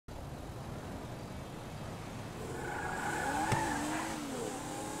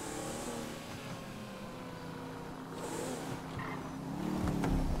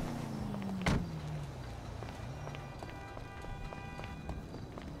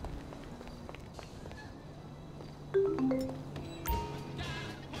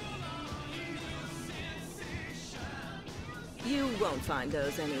won't find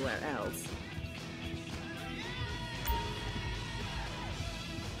those anywhere else.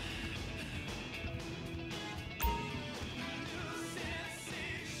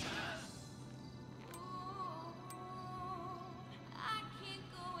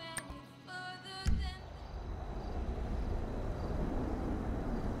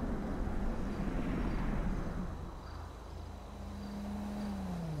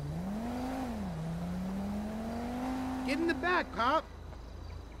 Get in the back, Pop.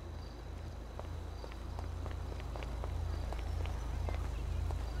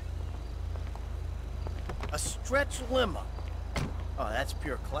 A stretch limo. Oh, that's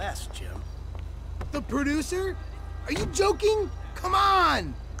pure class, Jim. The producer? Are you joking? Come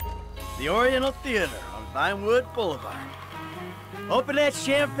on! The Oriental Theater on Vinewood Boulevard. Open that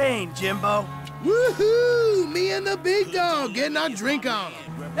champagne, Jimbo. Woohoo! Me and the big dog getting our drink on.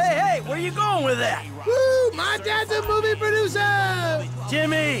 Hey, where you going with that? Woo! My dad's a movie producer!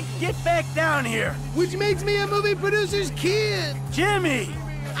 Jimmy, get back down here. Which makes me a movie producer's kid. Jimmy!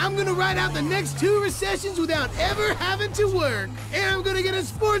 I'm gonna ride out the next 2 recessions without ever having to work. And I'm gonna get a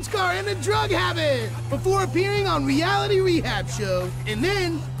sports car and a drug habit before appearing on Reality Rehab Show. And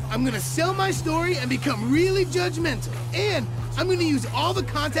then I'm gonna sell my story and become really judgmental. And I'm gonna use all the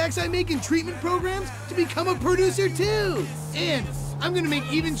contacts I make in treatment programs to become a producer too. And I'm gonna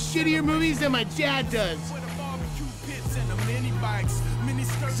make even shittier movies than my dad does.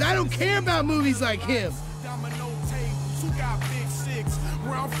 Cause I don't care about movies like him.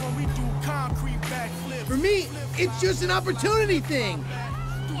 For me, it's just an opportunity thing.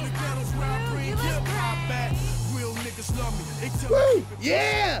 Woo!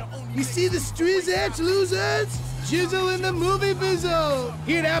 Yeah! You see the Strizach losers? Jizzle in the movie bizzle.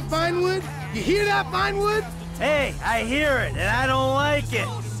 Hear that, Vinewood? You hear that, Vinewood? Hey, I hear it, and I don't like it.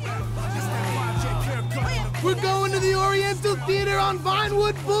 We're going to the Oriental Theater on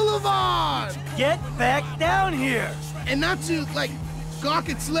Vinewood Boulevard! Get back down here! And not to, like, gawk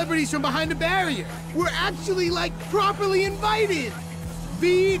at celebrities from behind a barrier. We're actually, like, properly invited.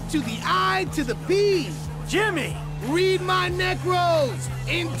 V to the I to the P. Jimmy! Read my necros!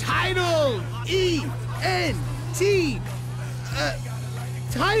 Entitled! E-N-T...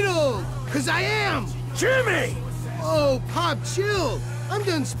 titled! 'Cause I am! Jimmy! Oh, Pop, chill. I'm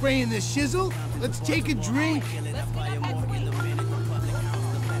done spraying this shizzle. Let's take a drink.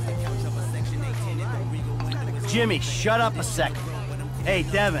 Jimmy, shut up a second. Hey,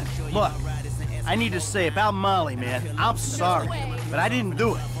 Devin, look. I need to say about Molly, man. I'm sorry, but I didn't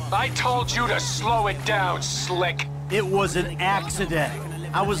do it. I told you to slow it down, Slick. It was an accident.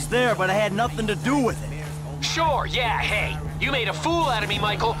 I was there, but I had nothing to do with it. Sure, yeah, hey. You made a fool out of me,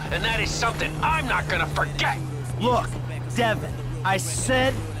 Michael, and that is something I'm not gonna forget. Look, Devin, I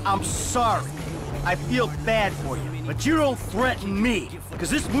said I'm sorry. I feel bad for you, but you don't threaten me, because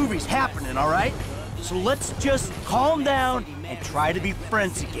this movie's happening, all right? So let's just calm down and try to be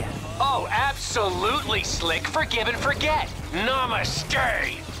friends again. Oh, absolutely, Slick. Forgive and forget.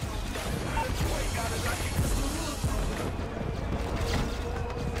 Namaste.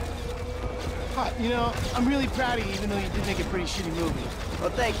 Pop, you know, I'm really proud of you, even though you did make a pretty shitty movie. Well,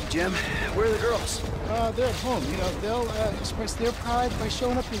 thank you, Jim. Where are the girls? They're at home. You know, they'll express their pride by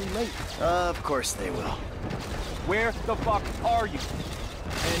showing up really late. Of course they will. Where the fuck are you?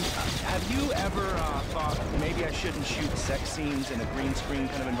 And have you ever thought maybe I shouldn't shoot sex scenes in a green screen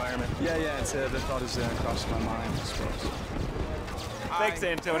kind of environment? Yeah, it's the thought has crossed my mind, I suppose. Thanks,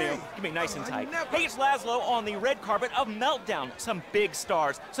 Antonio. Give me nice and tight. Hey, it's Laszlo on the red carpet of Meltdown. Some big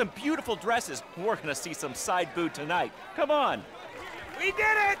stars, some beautiful dresses. We're gonna see some side boob tonight. Come on. We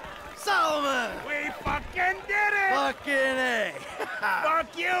did it! Solomon! We fucking did it! Fucking A!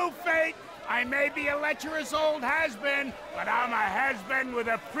 Fuck you, fate! I may be a lecherous old has-been, but I'm a has-been with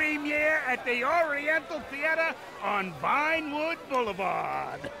a premiere at the Oriental Theater on Vinewood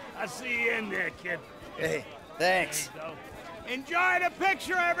Boulevard. I'll see you in there, kid. Hey, thanks. There you go. Enjoy the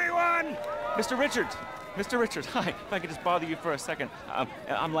picture, everyone! Mr. Richards. Mr. Richards, hi. If I could just bother you for a second.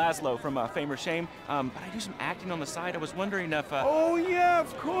 I'm Laszlo from Fame or Shame, but I do some acting on the side. I was wondering if, Oh, yeah,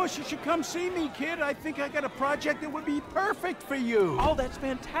 of course. You should come see me, kid. I think I got a project that would be perfect for you. Oh, that's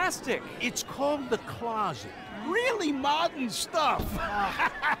fantastic. It's called The Closet. Really modern stuff.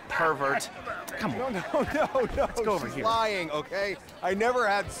 Pervert. Come on. No. Let's go over She's here. lying, okay? I never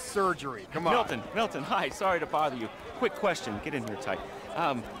had surgery. Come on. Milton, hi. Sorry to bother you. Quick question. Get in here tight.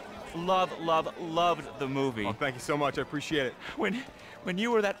 Loved the movie. Oh, thank you so much. I appreciate it. When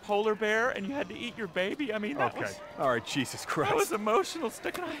you were that polar bear and you had to eat your baby, I mean, that Okay. was... All right, Jesus Christ. That was emotional.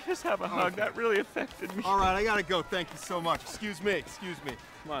 Stick and I just have a hug. Okay. That really affected me. All right, I gotta go. Thank you so much. Excuse me.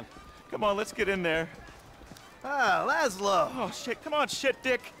 Come on. Come on, let's get in there. Ah, Laszlo. Oh, shit. Come on, shit,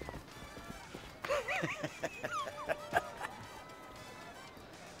 Dick.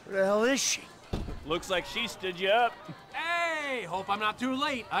 Where the hell is she? Looks like she stood you up. Hey, hope I'm not too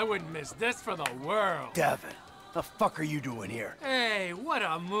late. I wouldn't miss this for the world. Devin, the fuck are you doing here? Hey, what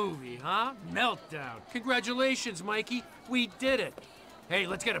a movie, huh? Meltdown. Congratulations, Mikey. We did it. Hey,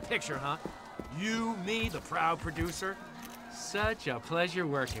 let's get a picture, huh? You, me, the proud producer. Such a pleasure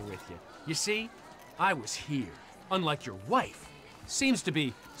working with you. You see, I was here, unlike your wife. Seems to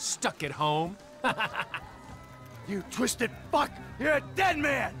be stuck at home. You twisted fuck! You're a dead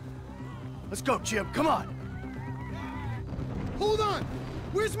man! Let's go, Jim, come on! Hold on!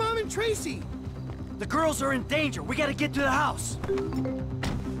 Where's Mom and Tracy? The girls are in danger. We gotta get to the house.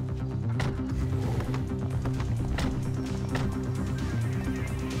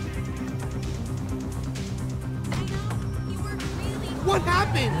 What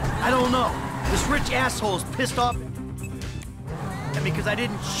happened? I don't know. This rich asshole's pissed off at me because I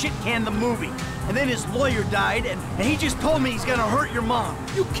didn't shit-can the movie. And then his lawyer died, and he just told me he's gonna hurt your mom.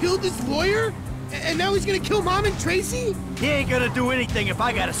 You killed this lawyer? And now he's gonna kill Mom and Tracy? He ain't gonna do anything if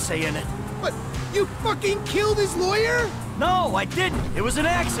I got a say in it. But you fucking killed his lawyer? No, I didn't. It was an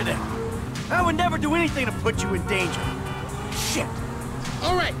accident. I would never do anything to put you in danger. Shit.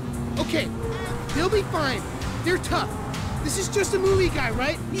 All right, okay. They'll be fine. They're tough. This is just a movie guy,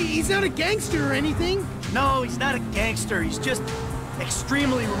 right? He's not a gangster or anything. No, he's not a gangster. He's just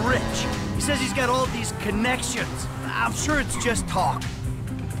extremely rich. He says he's got all these connections. I'm sure it's just talk.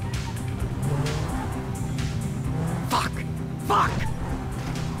 Fuck! Fuck!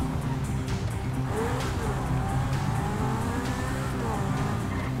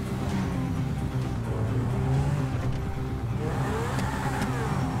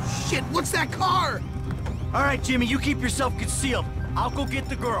 Shit, what's that car? All right, Jimmy, you keep yourself concealed. I'll go get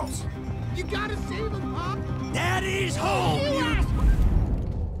the girls. You gotta save him, Pop! Daddy's home, you...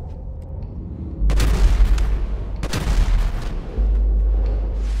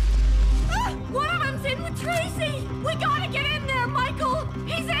 One of them's in with Tracy! We gotta get in there, Michael!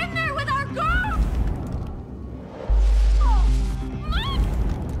 He's in there with our girl! Oh, Mom!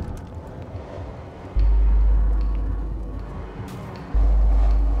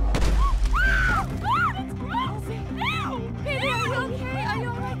 Ah! Ah, that's gross! Ew! Baby, are you okay? Are you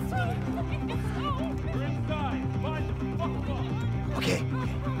alright, sweetie? We're inside. Find the fuck off. Okay.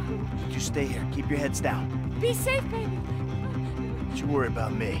 You stay here. Keep your heads down. Be safe, baby. Don't you worry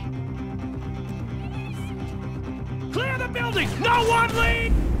about me. Clear the building! No one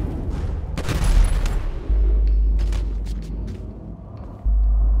leave!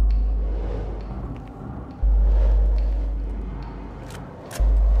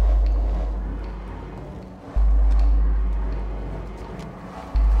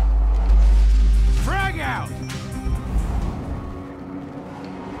 Frag out!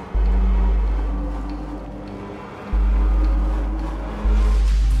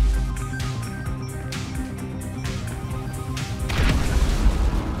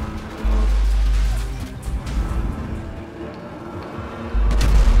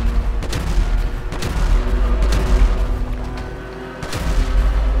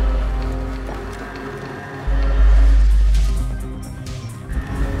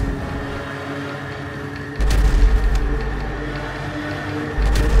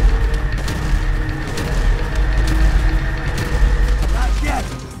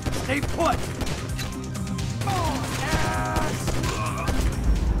 Stay put!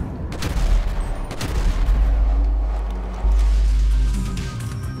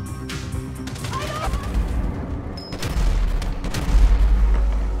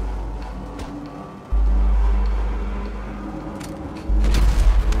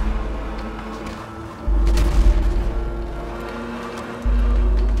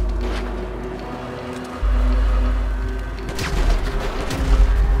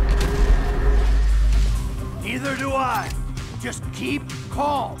 Neither do I. Just keep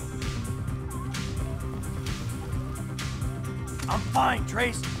calm. I'm fine,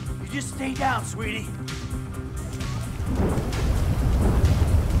 Trace. You just stay down, sweetie.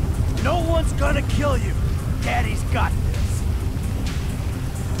 No one's gonna kill you. Daddy's got this.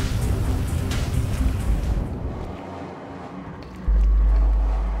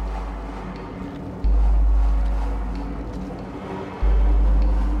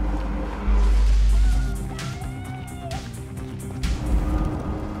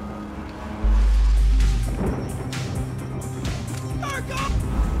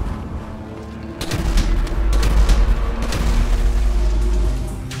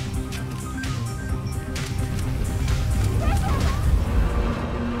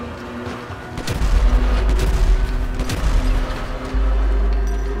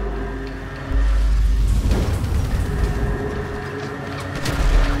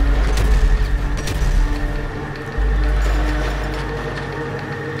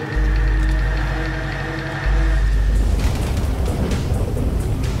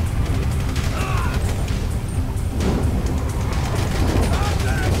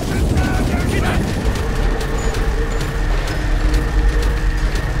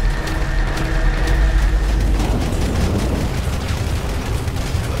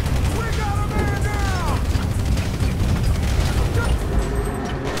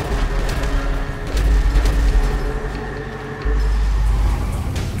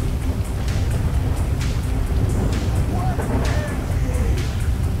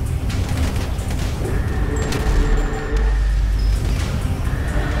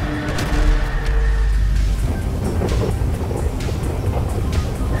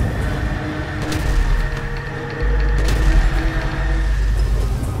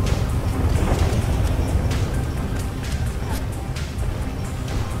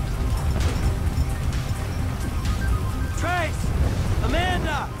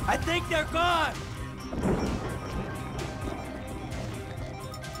 think they're gone.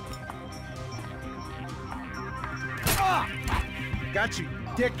 Got you,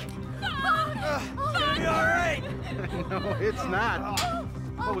 dick. It's gonna be all right. No, it's not.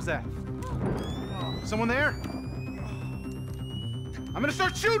 What was that? Someone there? I'm gonna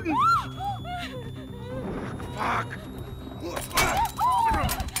start shooting! Fuck!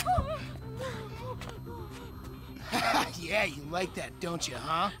 Yeah, you like that, don't you,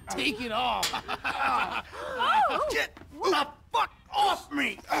 huh? Take it all. Get the fuck off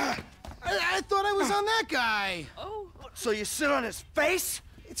me! I thought I was on that guy. So you sit on his face?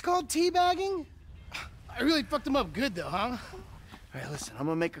 It's called teabagging. I really fucked him up good, though, huh? All right, listen, I'm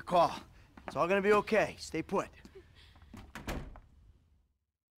gonna make a call. It's all gonna be okay. Stay put.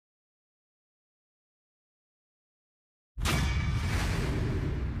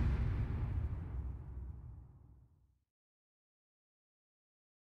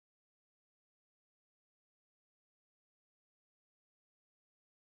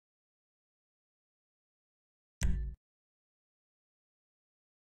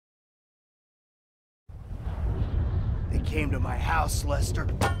 They came to my house, Lester.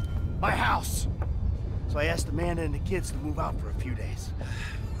 My house! So I asked Amanda and the kids to move out for a few days.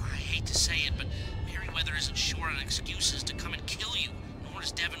 I hate to say it, but Merryweather isn't short on excuses to come and kill you, nor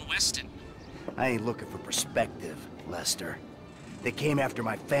is Devin Weston. I ain't looking for perspective, Lester. They came after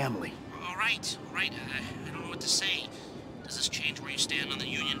my family. All right. I don't know what to say. Does this change where you stand on the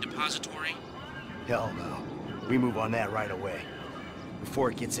Union Depository? Hell no. We move on that right away. Before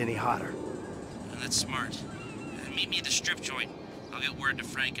it gets any hotter. That's smart. Meet me at the strip joint. I'll get word to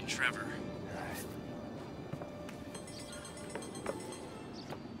Frank and Trevor.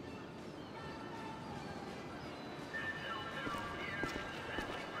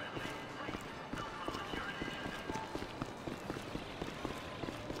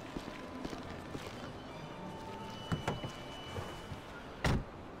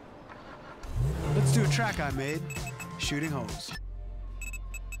 Let's do a track I made, Shooting Hoes.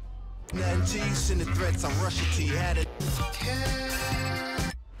 Nothing G's and the threats, I'm rushing to you, had it.